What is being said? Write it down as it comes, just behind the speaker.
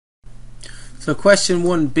So question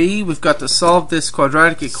 1b, we've got to solve this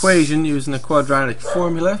quadratic equation using a quadratic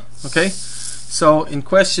formula. Okay, so in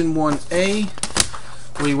question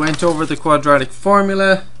 1a we went over the quadratic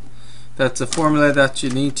formula. That's a formula that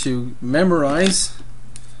you need to memorize.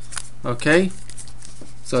 Okay,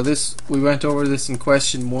 so this, we went over this in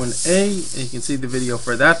question 1a, and you can see the video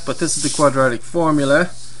for that, but this is the quadratic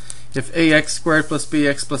formula. If ax squared plus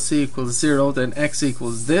bx plus c equals 0, then x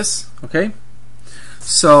equals this. Okay,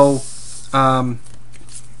 so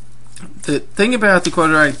the thing about the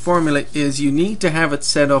quadratic formula is you need to have it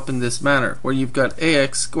set up in this manner, where you've got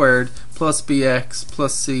ax squared plus bx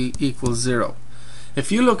plus c equals 0.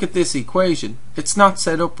 If you look at this equation, it's not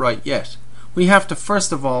set up right yet. We have to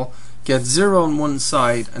first of all get 0 on one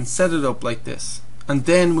side and set it up like this, and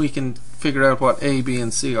then we can figure out what a, b,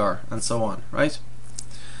 and c are, and so on, right?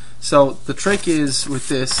 So the trick is with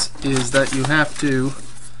this is that you have to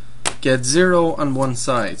get 0 on one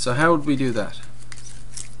side. So how would we do that?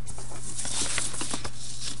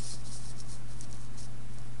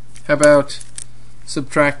 How about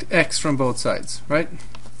subtract x from both sides, right?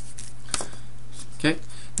 Okay.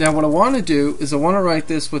 Now what I want to do is I want to write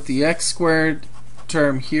this with the x squared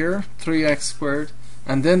term here, 3x squared,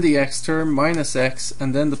 and then the x term minus x,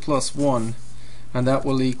 and then the plus 1, and that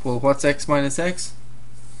will equal, what's x minus x?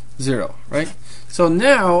 0, right? So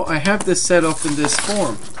now I have this set up in this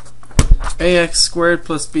form. Ax squared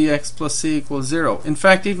plus bx plus c equals 0. In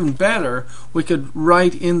fact, even better, we could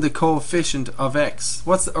write in the coefficient of x.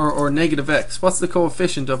 What's the, or negative x. What's the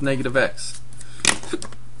coefficient of negative x?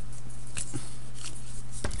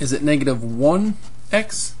 Is it negative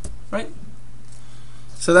 1x? Right?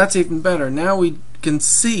 So that's even better. Now we can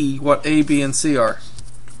see what a, b, and c are.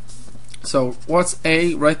 So what's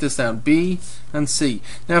a? Write this down. B and c.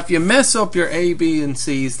 Now if you mess up your a, b, and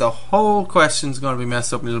c's, the whole question is going to be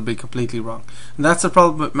messed up and it'll be completely wrong. And that's the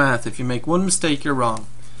problem with math. If you make one mistake, you're wrong.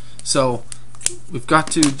 So we've got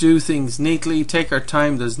to do things neatly, take our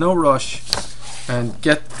time, there's no rush, and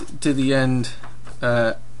get to the end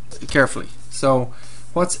carefully. So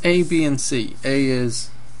what's a, b, and c? A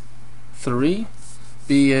is 3,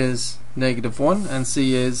 b is negative 1, and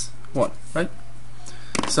c is 1, right?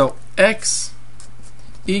 So x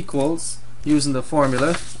equals, using the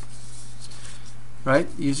formula, right?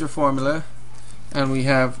 Use your formula, and we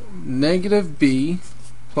have negative b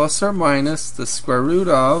plus or minus the square root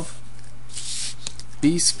of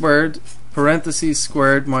b squared parentheses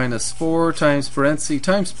squared minus 4 times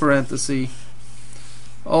parentheses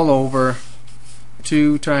all over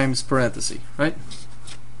 2 times parentheses, right?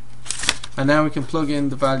 And now we can plug in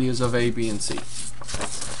the values of a, b, and c.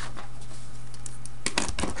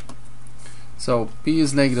 So b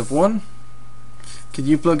is negative 1. Can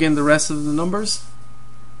you plug in the rest of the numbers?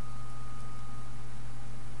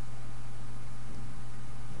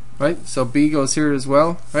 Right? So b goes here as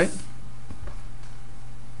well, right?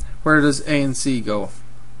 Where does a and c go?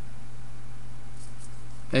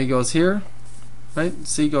 A goes here, right?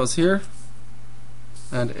 C goes here,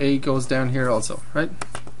 and a goes down here also, right?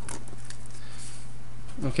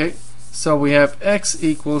 Okay, so we have x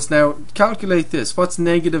equals, now calculate this. What's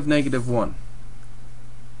negative negative 1?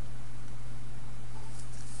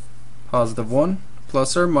 Positive 1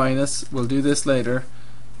 plus or minus, we'll do this later,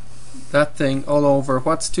 that thing all over,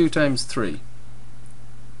 what's 2 times 3?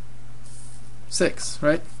 6,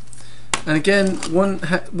 right? And again,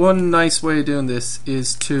 one nice way of doing this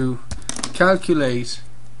is to calculate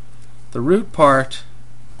the root part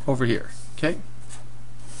over here. Okay,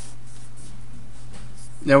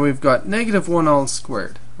 now we've got negative 1 all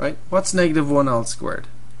squared, right? What's negative 1 all squared?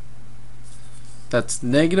 That's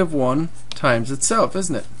negative 1 times itself,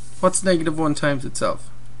 isn't it? What's negative 1 times itself?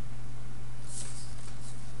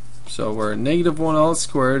 So where negative 1 all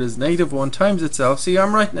squared is negative 1 times itself. See,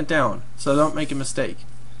 I'm writing it down so don't make a mistake.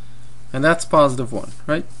 And that's positive 1,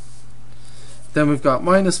 right? Then we've got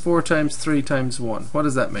minus 4 times 3 times 1. What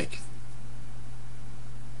does that make?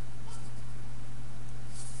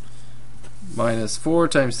 Minus 4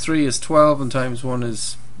 times 3 is 12, and times 1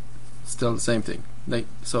 is still the same thing.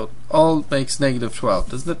 So all makes negative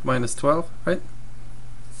 12, doesn't it? Minus 12, right?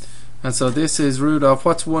 And so this is root of,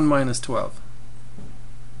 what's 1 minus 12?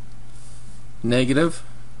 Negative.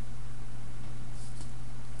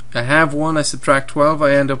 I have 1, I subtract 12,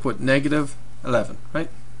 I end up with negative 11, right?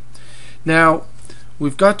 Now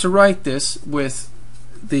we've got to write this with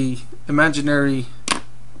the imaginary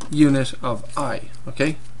unit of I,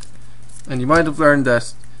 okay? And you might have learned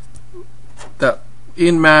that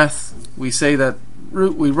in math we say that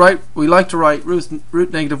we like to write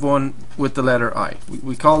root negative 1 with the letter I.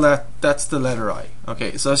 We call that's the letter I.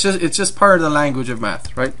 Okay, so it's just part of the language of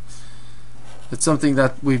math, right? It's something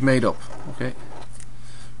that we've made up. Okay,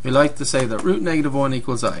 we like to say that root negative 1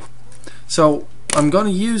 equals I. So I'm going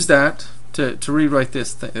to use that to rewrite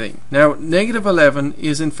this thing. Now negative 11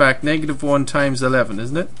 is in fact negative 1 times 11,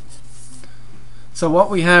 isn't it? So what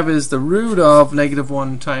we have is the root of negative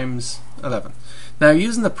 1 times 11. Now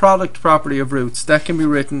using the product property of roots, that can be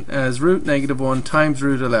written as root negative 1 times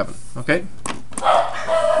root 11. Okay?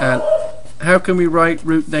 And how can we write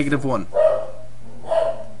root negative 1?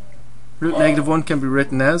 Root negative 1 can be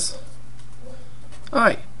written as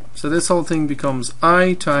I. So this whole thing becomes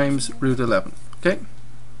I times root 11. Okay?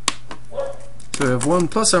 So we have 1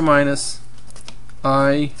 plus or minus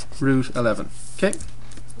I root 11. Okay?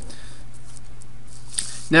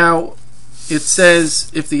 Now it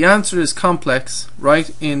says if the answer is complex,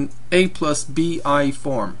 write in a plus bi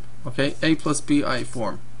form. Okay? A plus bi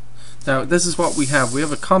form. Now this is what we have. We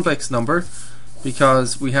have a complex number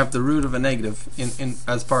because we have the root of a negative in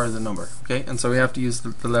as part of the number. Okay? And so we have to use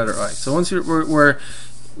the letter I. So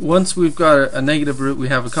once we've got a negative root, we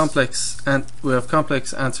have a complex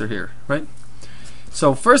answer here, right?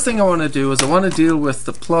 So first thing I want to do is I want to deal with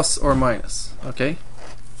the plus or minus. Okay?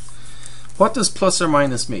 What does plus or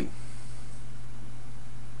minus mean?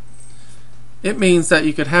 It means that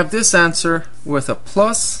you could have this answer with a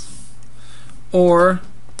plus, or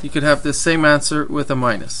you could have this same answer with a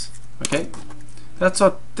minus. Okay?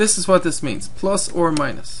 This is what this means, plus or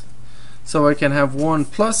minus. So I can have 1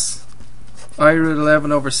 plus I root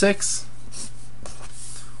 11 over 6,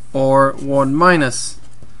 or 1 minus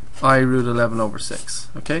I root 11 over 6.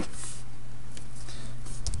 Okay?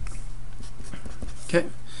 Okay.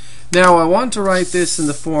 Now I want to write this in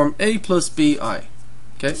the form a plus bi.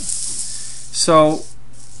 Okay? So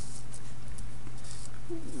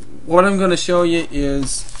what I'm going to show you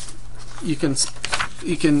is you can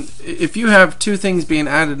if you have two things being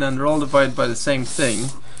added and they're all divided by the same thing,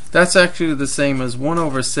 that's actually the same as 1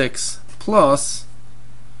 over 6 plus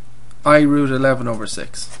I root 11 over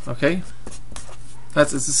 6. Okay?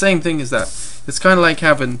 It's the same thing as that. It's kind of like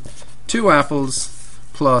having 2 apples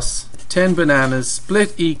plus 10 bananas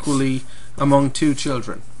split equally among 2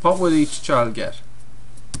 children. What would each child get?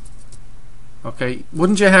 Okay,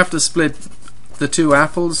 wouldn't you have to split the 2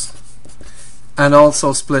 apples and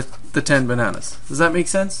also split the 10 bananas? Does that make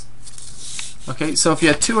sense? Okay, so if you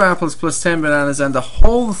had 2 apples plus 10 bananas and the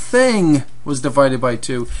whole thing was divided by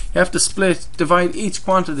 2, you have to divide each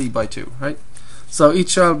quantity by 2, right? So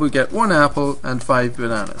each child would get 1 apple and 5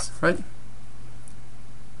 bananas, right?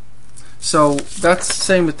 So that's the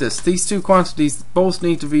same with this. These two quantities both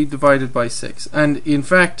need to be divided by 6. And in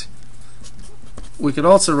fact, we could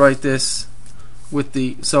also write this with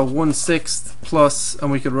the 1/6 plus,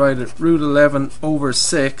 and we could write it root 11 over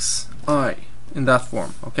 6 I in that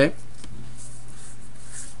form. Okay?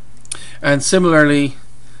 And similarly,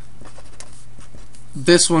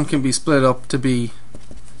 this one can be split up to be,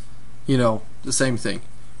 the same thing.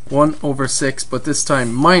 1 over 6, but this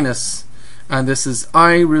time minus, and this is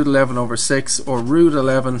I root 11 over 6, or root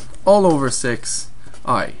 11 all over 6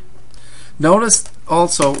 I. Notice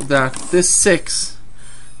also that this 6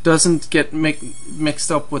 doesn't get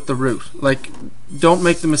mixed up with the root. Like, don't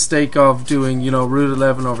make the mistake of doing, root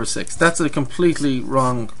 11 over 6. That's a completely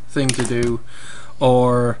wrong thing to do,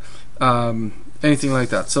 or anything like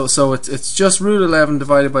that. So it's just root 11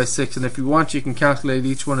 divided by 6, and if you want, you can calculate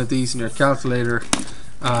each one of these in your calculator,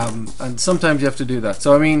 and sometimes you have to do that.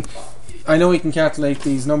 So I mean, I know you can calculate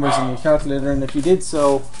these numbers in your calculator, and if you did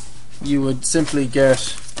so, you would simply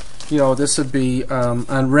get, this would be,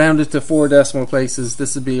 and round it to 4 decimal places,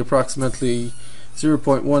 this would be approximately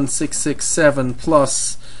 0.1667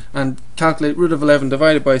 plus, and calculate root of 11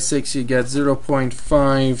 divided by 6, you get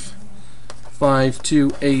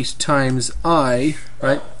 0.5528 times I,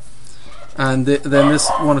 right? And then this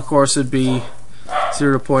one, of course, would be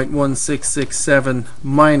 0.1667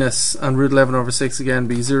 minus, and root 11 over 6 again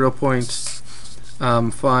be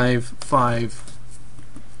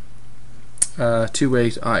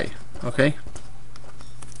 0.5528 I. Okay?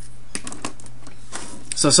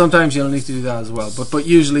 So sometimes you'll need to do that as well, but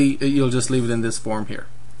usually you'll just leave it in this form here.